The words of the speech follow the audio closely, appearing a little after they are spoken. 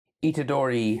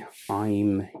Itadori,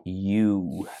 I'm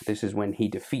you. This is when he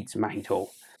defeats Mahito.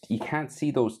 You can't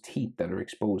see those teeth that are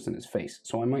exposed in his face,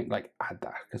 so I might like add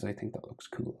that because I think that looks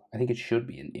cool. I think it should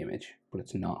be an image, but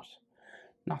it's not.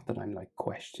 Not that I'm like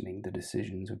questioning the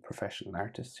decisions of professional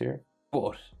artists here,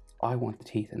 but I want the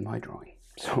teeth in my drawing.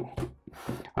 So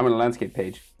I'm on a landscape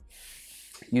page.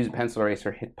 Use a pencil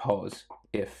eraser, hit pause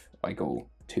if I go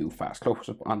too fast. Close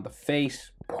up on the face,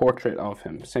 portrait of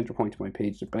him. Center point of my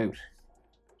page is about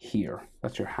here.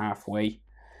 That's your halfway.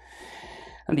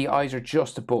 And the eyes are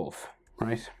just above,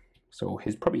 right? So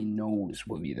his probably nose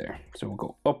will be there. So we'll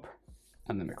go up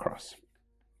and then across.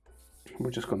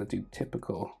 We're just going to do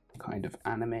typical kind of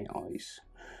anime eyes.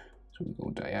 So we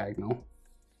go diagonal.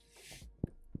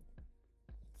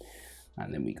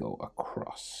 And then we go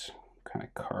across, kind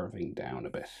of curving down a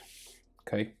bit.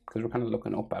 Okay, because we're kind of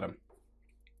looking up at him.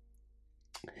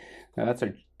 Now that's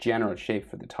our general shape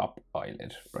for the top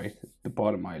eyelid, right? The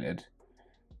bottom eyelid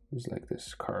is like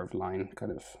this curved line,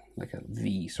 kind of like a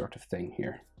V sort of thing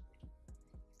here.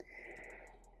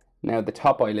 Now the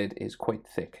top eyelid is quite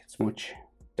thick. It's much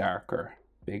darker,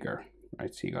 bigger,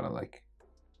 right? So you gotta like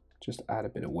just add a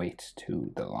bit of weight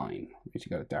to the line, right? You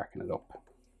gotta darken it up.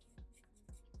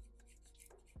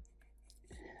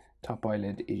 Top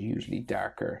eyelid is usually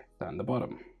darker than the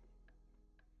bottom.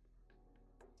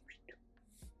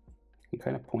 And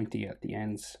kind of pointy at the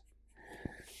ends.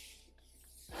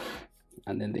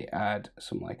 And then they add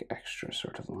some like extra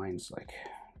sort of lines like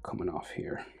coming off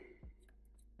here.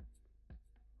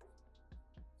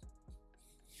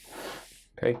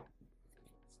 Okay.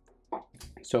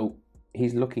 So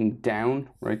he's looking down,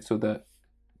 right? So the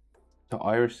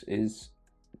iris is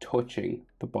touching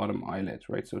the bottom eyelid,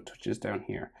 right? So it touches down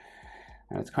here.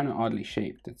 And it's kind of oddly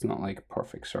shaped. It's not like a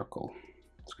perfect circle.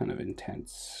 It's kind of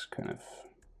intense kind of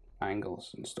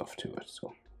angles and stuff to it,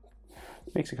 so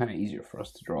it makes it kind of easier for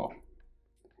us to draw.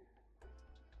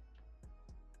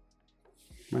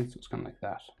 Right, so it's kind of like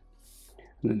that.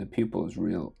 And then the pupil is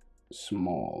real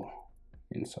small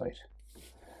inside.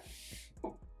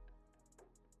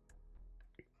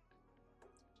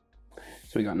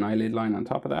 So we got an eyelid line on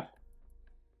top of that.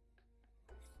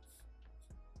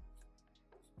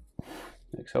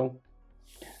 Like so.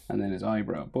 And then his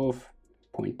eyebrow above,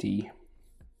 pointy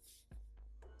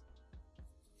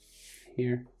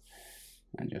here,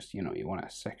 and just, you know, you want a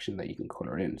section that you can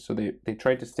color in. So they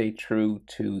tried to stay true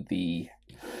to the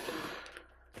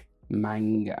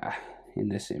manga in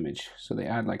this image, so they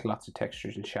add like lots of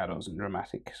textures and shadows and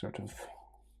dramatic sort of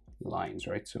lines,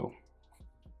 right? So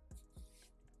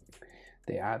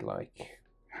they add like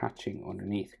hatching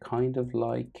underneath, kind of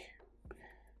like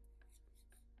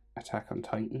Attack on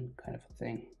Titan kind of a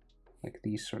thing, like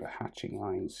these sort of hatching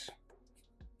lines.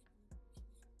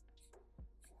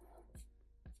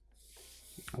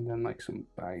 And then like some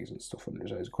bags and stuff under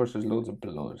his eyes. Of course there's loads of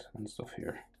blood and stuff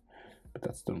here, but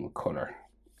that's done with color.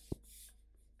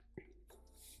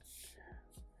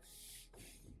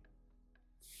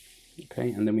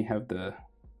 Okay, and then we have the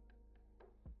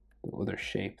other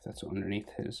shape that's underneath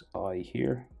his eye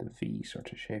here, the V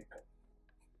sort of shape.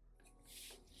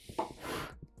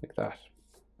 Like that.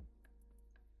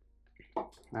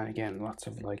 And again, lots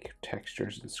of like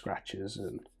textures and scratches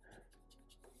and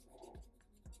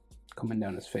coming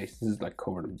down his face. This is like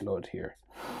covered in blood here.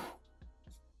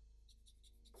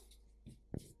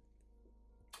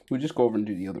 We'll just go over and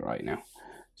do the other eye now.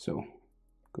 So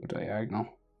go diagonal.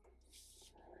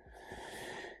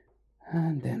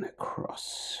 And then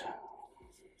across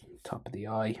top of the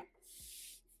eye.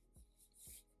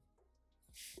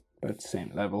 About the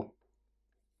same level.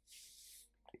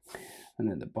 And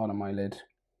then the bottom eyelid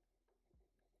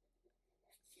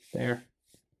there.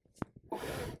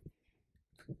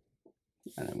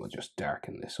 And then we'll just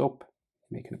darken this up,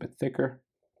 make it a bit thicker.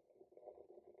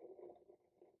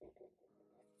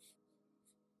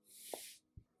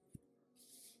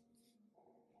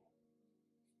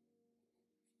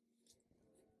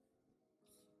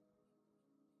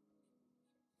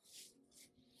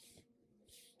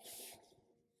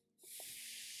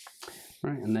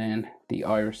 Right, and then the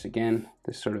iris again,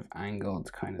 this sort of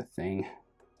angled kind of thing,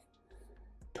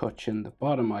 touching the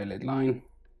bottom eyelid line.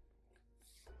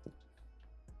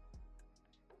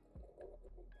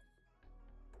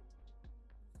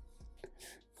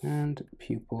 And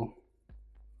pupil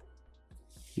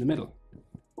in the middle.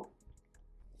 And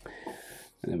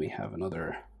then we have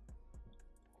another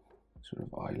sort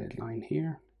of eyelid line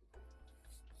here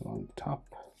along the top.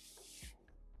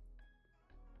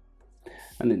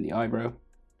 And then the eyebrow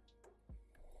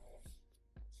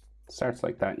starts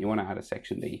like that. And you want to add a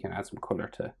section that you can add some color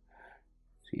to.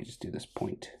 So you just do this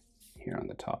point here on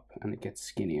the top, and it gets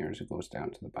skinnier as it goes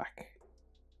down to the back.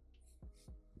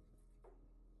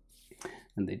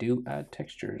 And they do add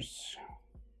textures.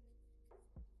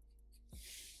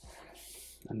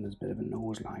 And there's a bit of a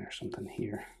nose line or something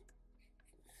here.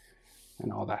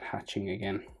 And all that hatching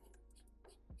again.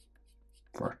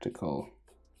 Vertical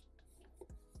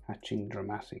hatching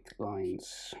dramatic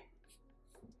lines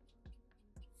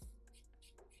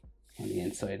on the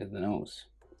inside of the nose.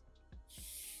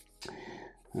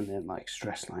 And then like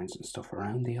stress lines and stuff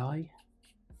around the eye.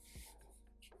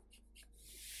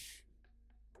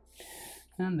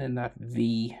 And then that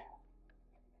V,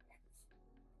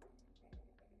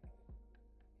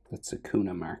 that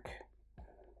Sakuna mark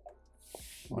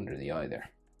under the eye there.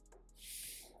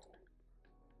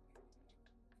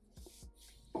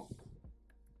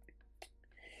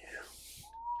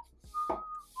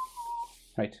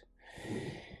 Right,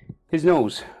 his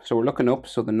nose. So we're looking up,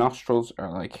 so the nostrils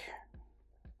are like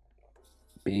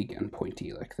big and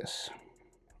pointy like this,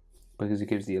 because it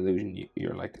gives the illusion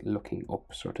you're like looking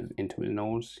up sort of into his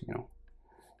nose, you know.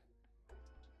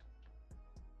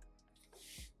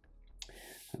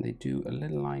 And they do a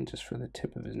little line just for the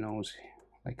tip of his nose,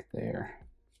 like there.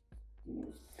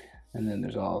 And then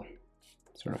there's all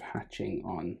sort of hatching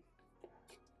on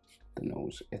the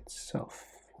nose itself.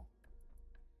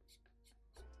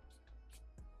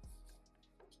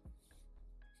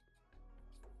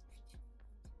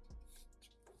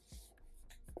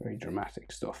 Very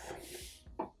dramatic stuff.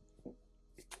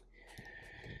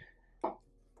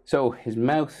 So his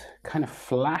mouth kind of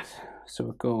flat, so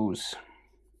it goes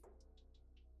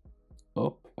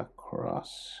up,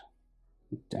 across,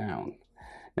 down.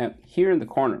 Now here in the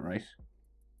corner, right,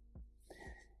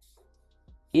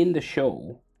 in the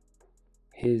show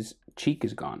his cheek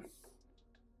is gone,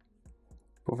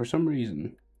 but for some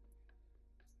reason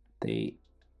they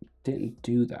didn't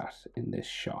do that in this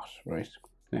shot, right?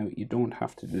 Now you don't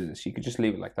have to do this, you could just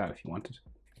leave it like that if you wanted.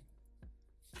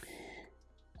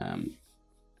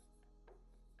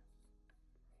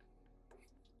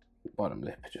 Bottom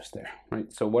lip just there,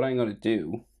 right? So what I'm going to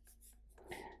do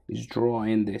is draw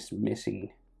in this missing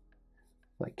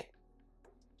like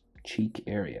cheek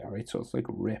area, right? So it's like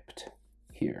ripped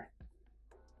here.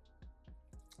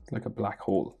 It's like a black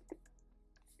hole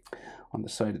on the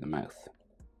side of the mouth.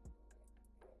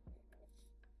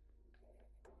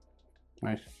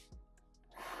 Right?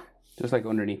 Just like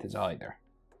underneath his eye there.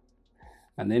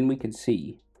 And then we can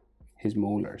see his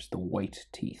molars, the white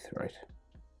teeth, right?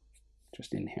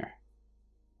 Just in here.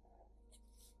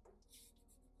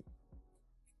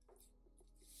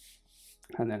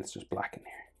 And then it's just black in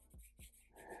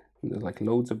here. And there's like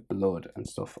loads of blood and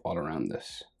stuff all around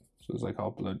this. So it's like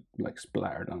all blood like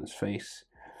splattered on his face.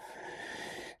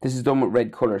 This is done with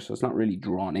red color, so it's not really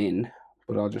drawn in,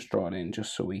 but I'll just draw it in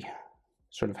just so we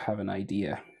sort of have an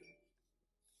idea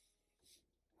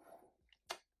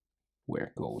where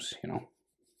it goes, you know.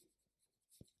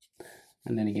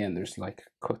 And then again, there's like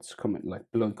cuts coming,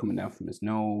 like blood coming down from his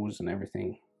nose and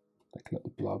everything, like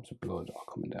little blobs of blood all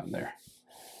coming down there.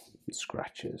 And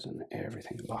scratches and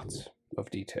everything, lots of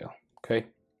detail. Okay.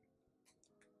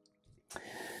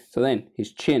 So then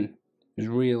his chin is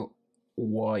real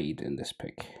wide in this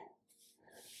pic,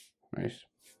 right?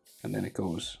 And then it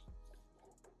goes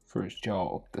for his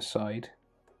jaw up the side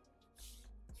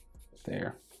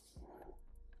there,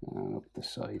 and up the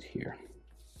side here.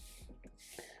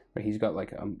 Right, he's got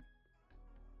like a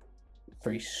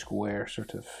very square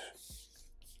sort of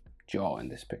jaw in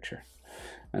this picture.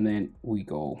 And then we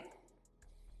go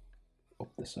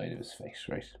up the side of his face,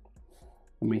 right?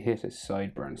 And we hit his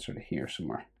sideburns sort of here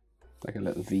somewhere, like a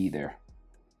little V there.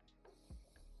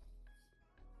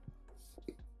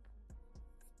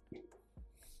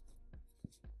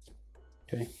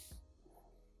 Okay.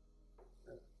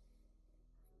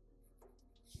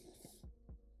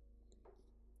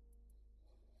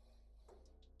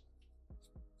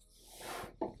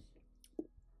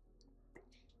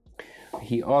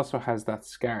 He also has that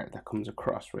scar that comes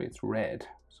across, right? It's red,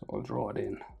 so I'll draw it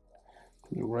in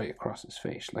right across his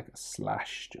face, like a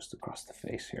slash just across the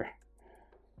face here,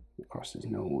 across his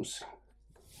nose.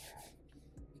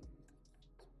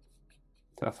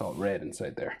 So that's all red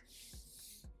inside there.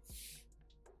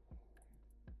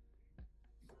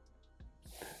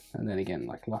 And then again,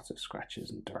 like lots of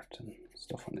scratches and dirt and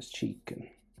stuff on his cheek. And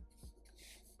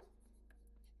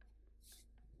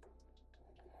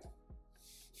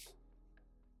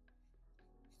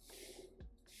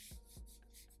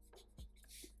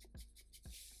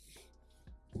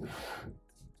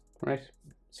right,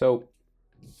 so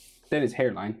then his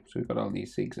hairline. So we've got all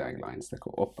these zigzag lines that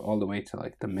go up all the way to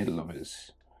like the middle of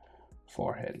his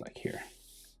forehead, like here.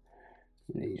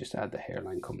 And then you just add the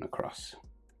hairline coming across,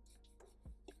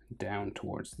 down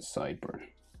towards the sideburn.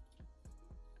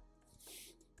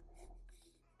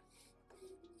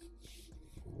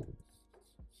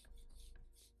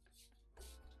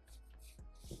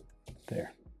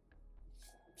 There.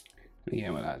 And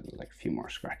again, we'll add like a few more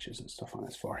scratches and stuff on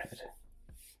his forehead.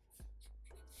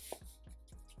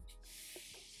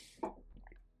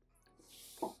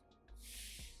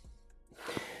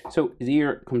 So his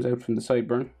ear comes out from the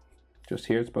sideburn, just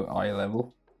here, it's about eye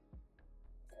level.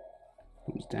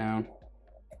 Comes down.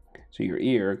 So your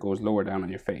ear goes lower down on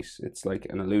your face. It's like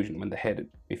an illusion when the head,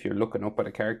 if you're looking up at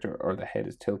a character or the head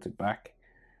is tilted back,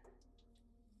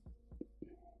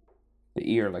 the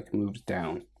ear like moves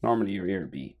down. Normally your ear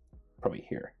would be probably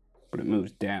here, but it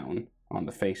moves down on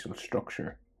the facial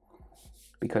structure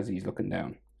because he's looking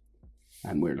down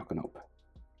and we're looking up.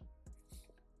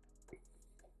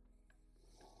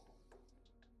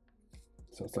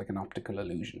 So it's like an optical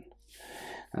illusion.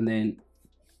 And then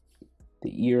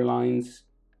the ear lines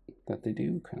that they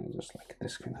do, kind of just like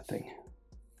this kind of thing.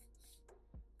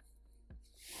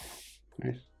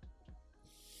 Right?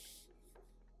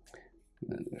 And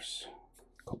then there's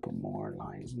a couple more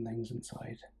lines and things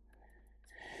inside.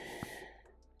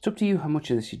 It's up to you how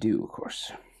much of this you do, of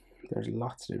course. There's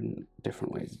lots of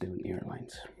different ways of doing ear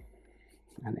lines.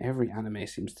 And every anime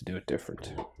seems to do it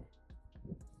different.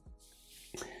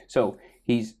 So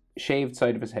he's shaved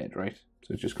side of his head, right?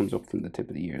 So it just comes up from the tip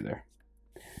of the ear there.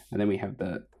 And then we have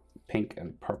the pink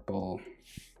and purple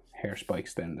hair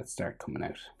spikes then that start coming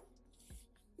out.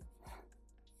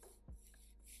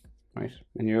 Right?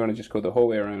 And you're going to just go the whole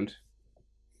way around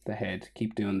the head.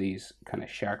 Keep doing these kind of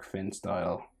shark fin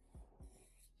style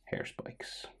hair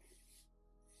spikes.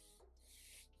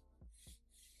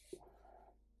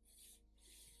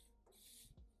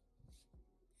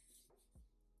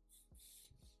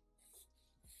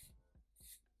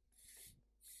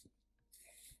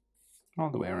 All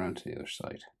the way around to the other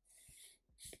side.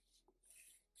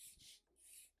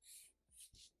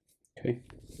 Okay.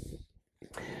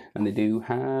 And they do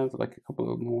have like a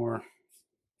couple of more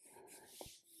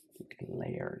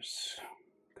layers.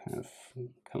 Kind of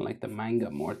like the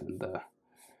manga more than the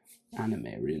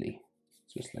anime, really.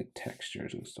 It's just like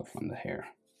textures and stuff on the hair.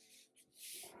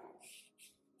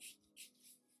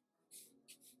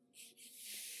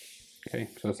 Okay,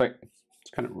 so it's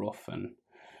kind of rough and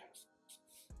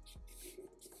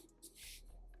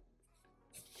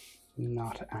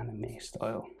not anime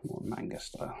style, more manga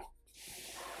style.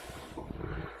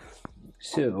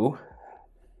 So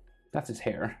that's his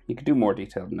hair. You could do more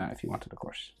detail than that if you wanted, of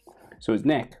course. So his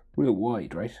neck, real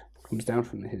wide, right? Comes down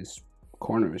from his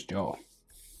corner of his jaw.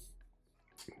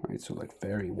 Right, so like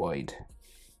very wide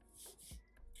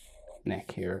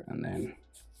neck here, and then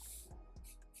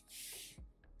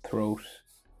throat,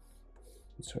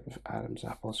 sort of Adam's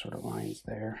apple sort of lines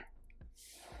there.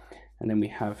 And then we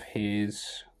have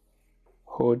his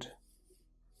hood,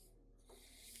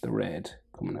 the red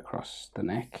coming across the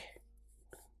neck.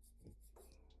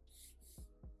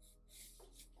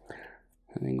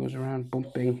 And then goes around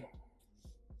bumping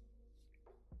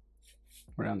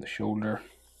around the shoulder,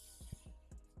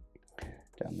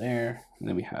 down there. And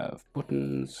then we have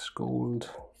buttons,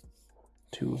 gold,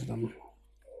 2 of them.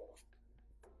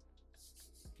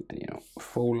 You know,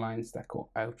 faux lines that go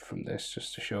out from this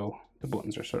just to show the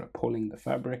buttons are sort of pulling the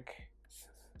fabric.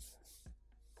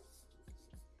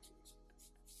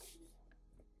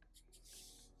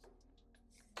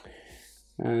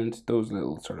 And those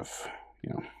little sort of,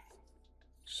 you know,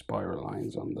 spiral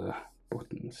lines on the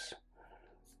buttons.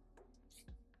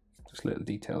 Just little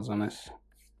details on it.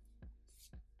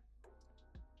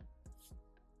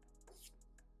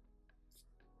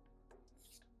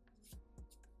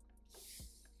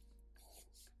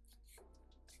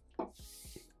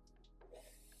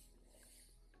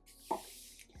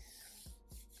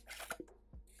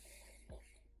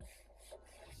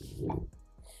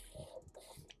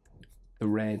 The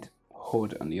red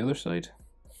hood on the other side,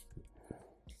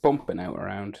 bumping out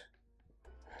around,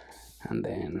 and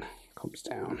then comes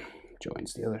down,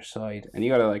 joins the other side. And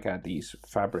you gotta like add these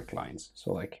fabric lines,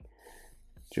 so like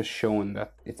just showing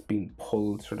that it's being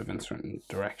pulled sort of in certain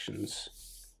directions.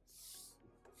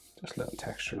 Just little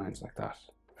texture lines like that.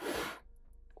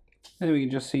 And then we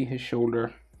can just see his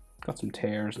shoulder got some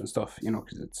tears and stuff, you know,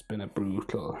 because it's been a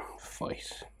brutal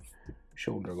fight.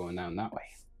 Shoulder going down that way.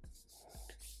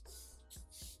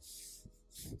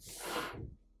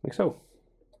 Like so.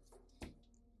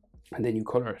 And then you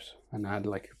colour it and add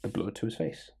like the blood to his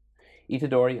face.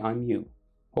 Itadori, I'm you.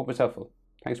 Hope it's helpful.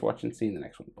 Thanks for watching. See you in the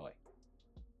next one. Bye.